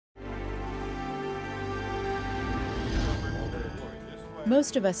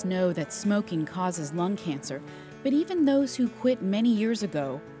Most of us know that smoking causes lung cancer, but even those who quit many years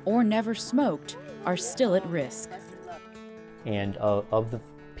ago or never smoked are still at risk. And of the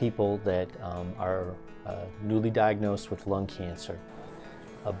people that are newly diagnosed with lung cancer,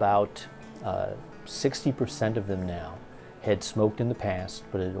 about 60% of them now had smoked in the past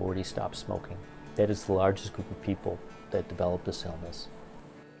but had already stopped smoking. That is the largest group of people that develop this illness.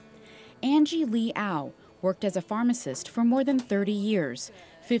 Angie Lee Au worked as a pharmacist for more than 30 years,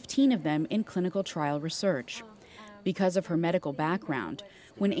 15 of them in clinical trial research. Because of her medical background,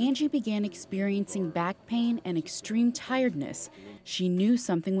 when Angie began experiencing back pain and extreme tiredness, she knew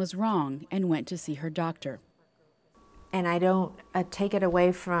something was wrong and went to see her doctor. And I don't take it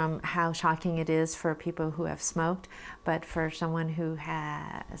away from how shocking it is for people who have smoked, but for someone who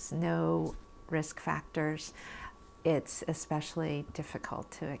has no risk factors, it's especially difficult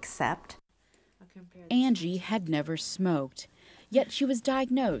to accept. Angie had never smoked, yet she was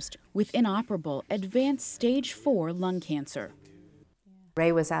diagnosed with inoperable advanced stage 4 lung cancer.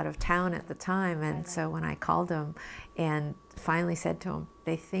 Ray was out of town at the time, and so when I called him and finally said to him,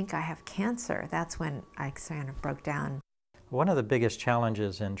 "They think I have cancer," that's when I kind of broke down. One of the biggest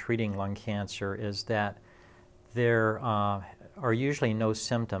challenges in treating lung cancer is that there are usually no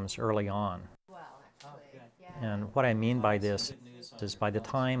symptoms early on. And what I mean by this is by the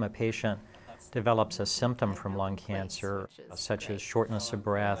time a patient develops a symptom from lung cancer, such as shortness of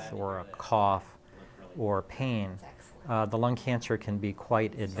breath or a cough or pain, the lung cancer can be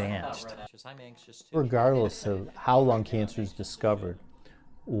quite advanced. Regardless of how lung cancer is discovered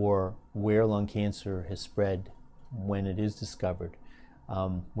or where lung cancer has spread when it is discovered,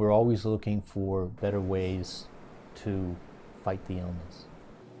 we're always looking for better ways to fight the illness.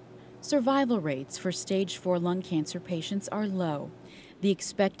 Survival rates for stage 4 lung cancer patients are low. The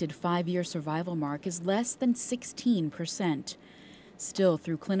expected 5-year survival mark is less than 16%. Still,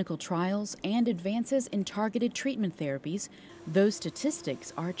 through clinical trials and advances in targeted treatment therapies, those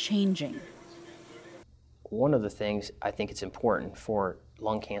statistics are changing. One of the things I think it's important for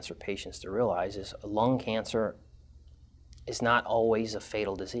lung cancer patients to realize is lung cancer is not always a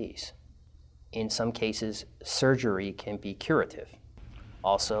fatal disease. In some cases, surgery can be curative.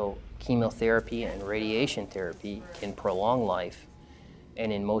 Also, chemotherapy and radiation therapy can prolong life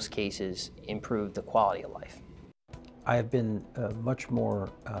and in most cases improve the quality of life. I have been much more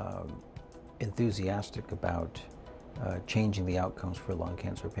enthusiastic about changing the outcomes for lung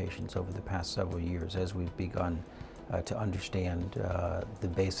cancer patients over the past several years as we've begun to understand the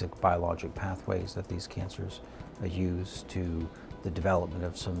basic biologic pathways that these cancers use, to the development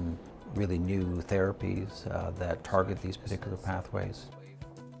of some really new therapies that target these particular pathways.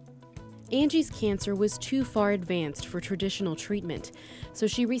 Angie's cancer was too far advanced for traditional treatment, so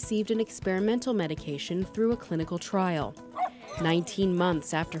she received an experimental medication through a clinical trial. 19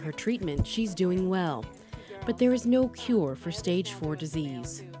 months after her treatment, she's doing well. But there is no cure for stage 4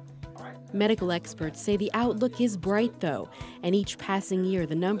 disease. Medical experts say the outlook is bright, though, and each passing year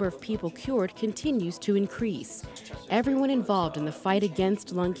the number of people cured continues to increase. Everyone involved in the fight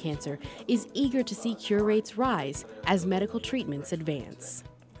against lung cancer is eager to see cure rates rise as medical treatments advance.